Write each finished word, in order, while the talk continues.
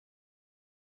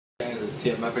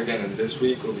TMF again, and this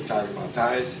week we'll be talking about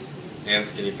ties and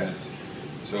skinny fatties.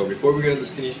 So before we get into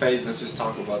skinny fatties, let's just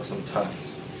talk about some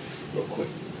ties real quick.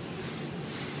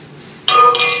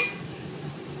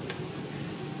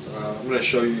 So I'm going to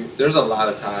show you, there's a lot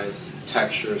of ties,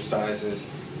 textures, sizes,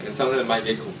 and sometimes it might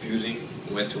get confusing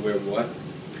when to wear what.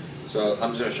 So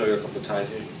I'm just going to show you a couple ties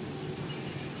here.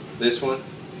 This one,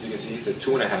 as you can see, it's a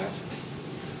 2.5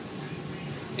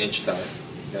 inch tie.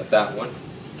 Got that one.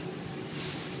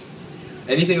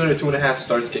 Anything under 2.5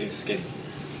 starts getting skinny.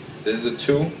 This is a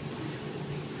 2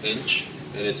 inch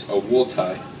and it's a wool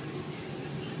tie.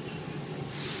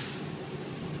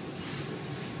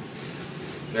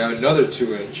 We have another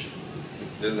 2 inch.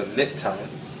 This is a knit tie.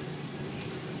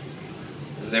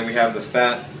 And then we have the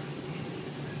fat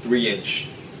 3 inch.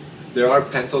 There are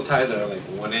pencil ties that are like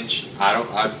 1 inch.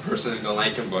 I personally don't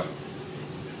like them, but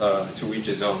to each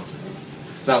his own.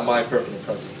 It's not my personal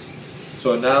preference.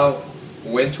 So now,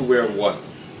 when to wear what?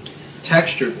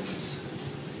 Textured ones,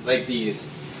 like these,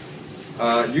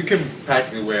 you can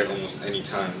practically wear it almost any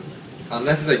time.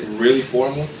 Unless it's like really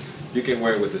formal, you can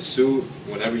wear it with a suit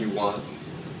whenever you want.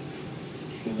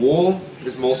 Wool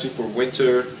is mostly for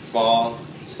winter, fall,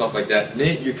 stuff like that.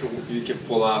 Knit you can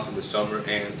pull off in the summer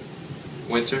and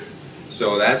winter.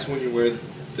 So that's when you wear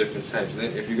different types.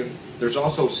 And if you can, there's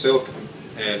also silk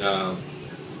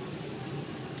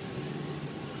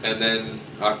and then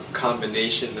a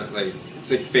combination of, like,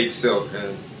 it's like fake silk,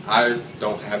 and I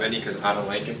don't have any because I don't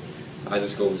like it. I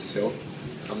just go with silk.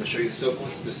 I'm going to show you the silk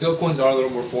ones. The silk ones are a little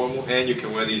more formal, and you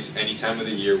can wear these any time of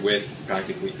the year with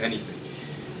practically anything.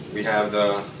 We have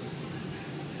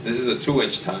this is a 2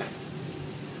 inch tie,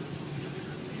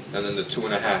 and then the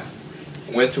 2.5.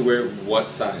 When to wear what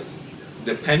size?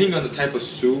 Depending on the type of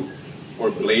suit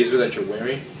or blazer that you're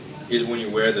wearing is when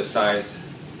you wear the size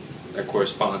that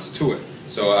corresponds to it.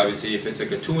 So obviously if it's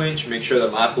like a 2 inch, make sure the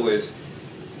lapel is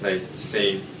like the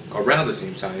same, around the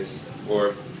same size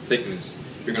or thickness.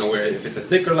 If you're gonna wear it, if it's a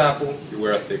thicker lapel, you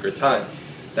wear a thicker tie.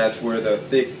 That's where the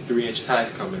thick 3 inch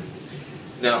ties come in.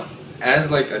 Now,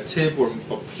 as like a tip or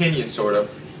opinion sort of,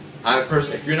 I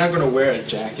personally, if you're not gonna wear a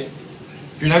jacket,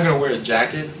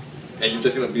 and you're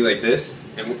just gonna be like this,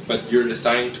 but you're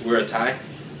deciding to wear a tie,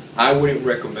 I wouldn't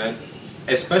recommend,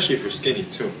 especially if you're skinny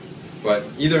too, but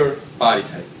either body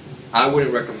type, I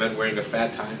wouldn't recommend wearing a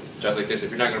fat tie just like this if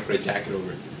you're not going to put a jacket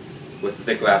over it with a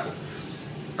thick lapel.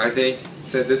 I think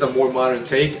since it's a more modern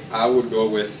take, I would go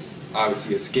with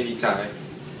obviously a skinny tie.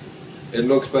 It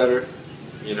looks better,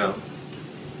 you know,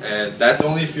 and that's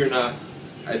only if you're not,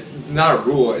 it's not a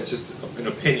rule, it's just an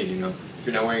opinion, you know. If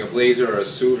you're not wearing a blazer or a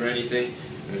suit or anything,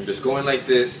 and you're just going like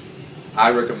this,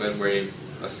 I recommend wearing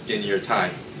a skinnier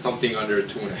tie, something under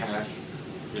 2.5,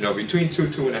 you know, between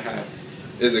 2.5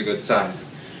 is a good size.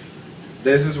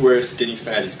 This is where skinny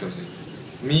fatties comes in.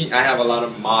 Me, I have a lot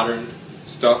of modern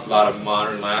stuff, a lot of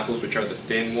modern lapels, which are the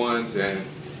thin ones, and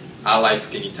I like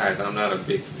skinny ties. I'm not a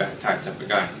big fat tie type of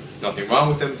guy. There's nothing wrong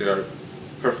with them. They're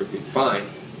perfectly fine.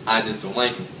 I just don't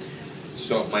like them.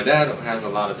 So my dad has a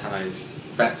lot of ties,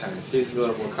 fat ties. He's a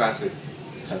little more classic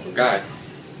type of guy,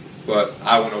 but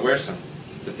I want to wear some.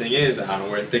 The thing is that I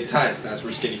don't wear thick ties. That's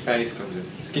where skinny fatties comes in.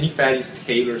 Skinny fatties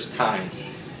tailors ties.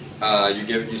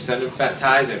 You send them fat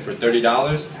ties, and for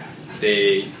 $30,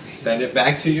 they send it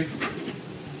back to you.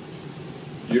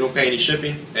 You don't pay any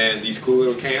shipping, and these cool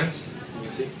little cans, you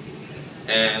can see.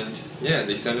 And yeah,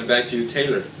 they send it back to you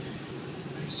tailored.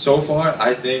 So far,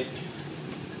 I think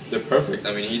they're perfect.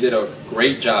 I mean, he did a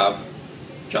great job.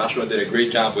 Joshua did a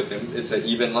great job with them. It's an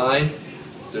even line.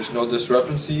 There's no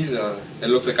discrepancies. It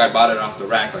looks like I bought it off the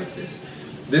rack like this.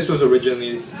 This was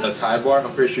originally the tie bar.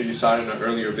 I'm pretty sure you saw it in an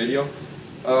earlier video.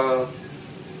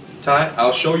 Tie.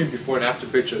 I'll show you before and after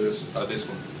picture of this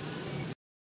one.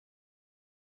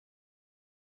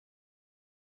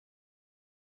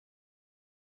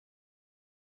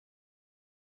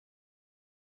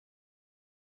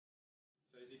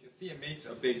 So as you can see, it makes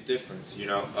a big difference, you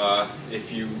know.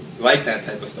 If you like that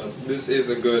type of stuff, this is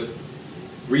a good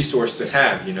resource to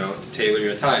have, you know, to tailor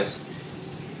your ties.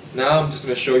 Now I'm just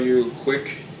going to show you a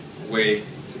quick way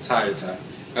to tie a tie.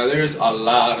 Now there's a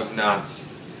lot of knots.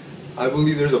 I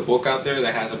believe there's a book out there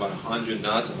that has about 100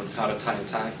 knots on how to tie a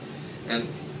tie, and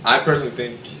I personally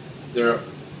think they're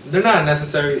not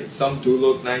necessary. Some do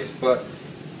look nice, but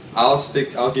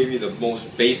I'll give you the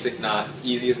most basic knot,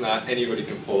 easiest knot anybody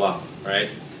can pull off. Right?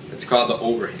 It's called the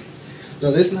overhand.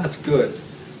 Now this knot's good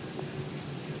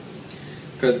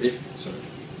because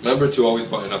remember to always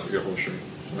button up your whole shirt.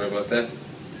 Sorry about that.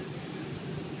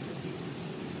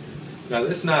 Now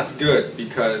this knot's good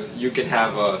because you can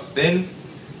have a thin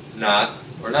knot,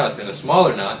 or not a thin, a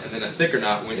smaller knot, and then a thicker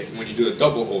knot when you do a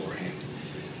double overhand.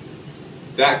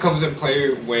 that comes in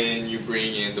play when you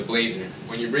bring in the blazer.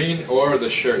 When you bring in, or the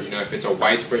shirt, you know, if it's a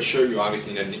widespread shirt, you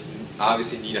obviously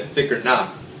need a thicker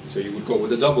knot. So you would go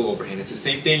with a double overhand. It's the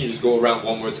same thing, you just go around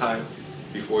one more time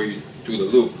before you do the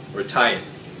loop or tie it.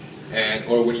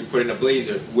 Or when you put in a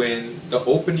blazer, when the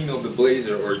opening of the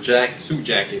blazer or suit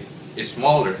jacket is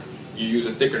smaller, you use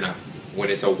a thicker knot. When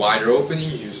it's a wider opening,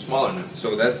 you use a smaller knot.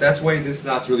 So that's why this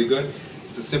knot's really good.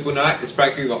 It's a simple knot. It's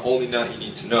practically the only knot you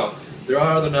need to know. There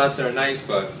are other knots that are nice,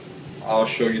 but I'll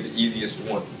show you the easiest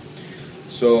one.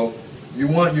 So you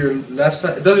want your left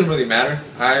side. It doesn't really matter.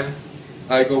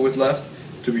 I go with left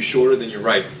to be shorter than your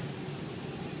right.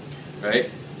 Right?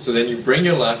 So then you bring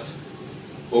your left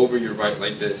over your right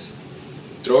like this.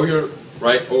 Throw your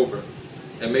right over,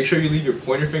 and make sure you leave your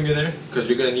pointer finger there because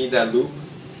you're gonna need that loop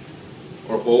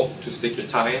or hole to stick your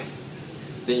tie in.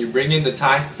 Then you bring in the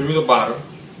tie through the bottom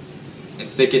and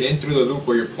stick it in through the loop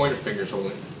where your pointer finger is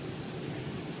holding.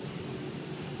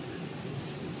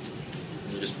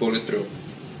 And you just pull it through.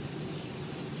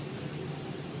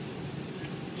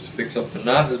 Just fix up the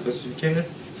knot as best as you can.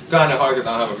 It's kind of hard because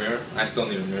I don't have a mirror. I still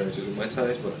need a mirror to do my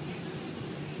ties, but.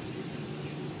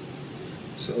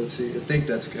 So let's see, I think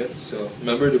that's good. So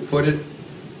remember to put it,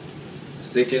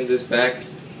 stick in this back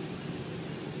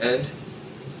end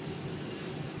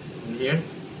in here,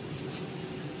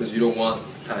 because you don't want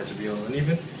the tie to be all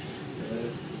uneven.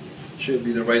 Should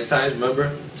be the right size.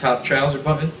 Remember, top trouser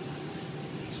button,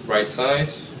 it's right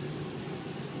size.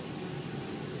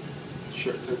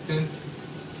 Shirt tucked in,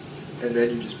 and then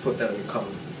you just put that in the collar.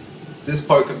 This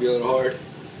part can be a little hard.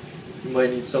 You might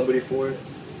need somebody for it.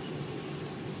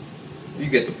 You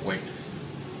get the point,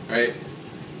 right? I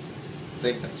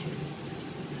think that's right.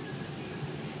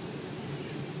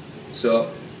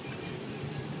 So,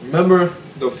 remember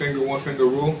the one finger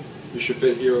rule. You should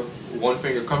fit here one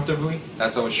finger comfortably.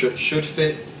 That's how it should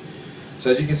fit. So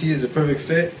as you can see, it's a perfect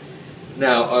fit.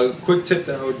 Now, a quick tip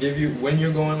that I would give you when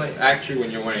you're going, when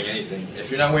you're wearing anything.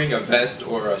 If you're not wearing a vest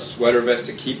or a sweater vest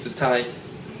to keep the tie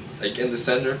like in the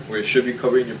center where it should be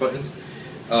covering your buttons,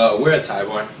 wear a tie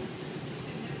bar.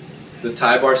 The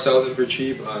tie bar sells them for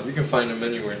cheap. You can find them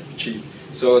anywhere cheap.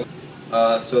 So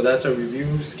that's our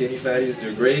review. Skinny Fatties,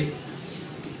 they're great.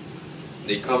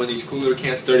 They come in these cool little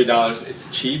cans, $30. It's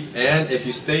cheap, and if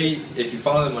you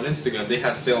follow them on Instagram, they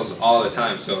have sales all the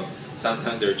time. So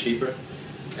sometimes they're cheaper.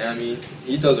 And I mean,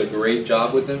 he does a great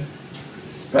job with them.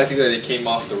 Practically, they came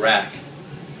off the rack.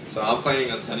 So I'm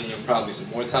planning on sending him probably some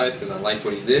more ties because I liked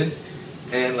what he did.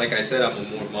 And like I said, I'm a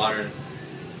more modern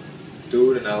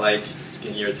dude, and I like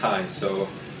skinnier ties. So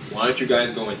why don't you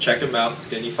guys go and check them out,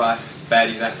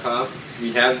 skinnyfatties.com.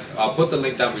 I'll put the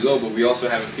link down below, but we also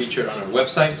have it featured on our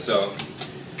website. So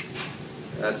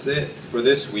that's it for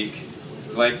this week. If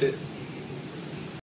you liked it,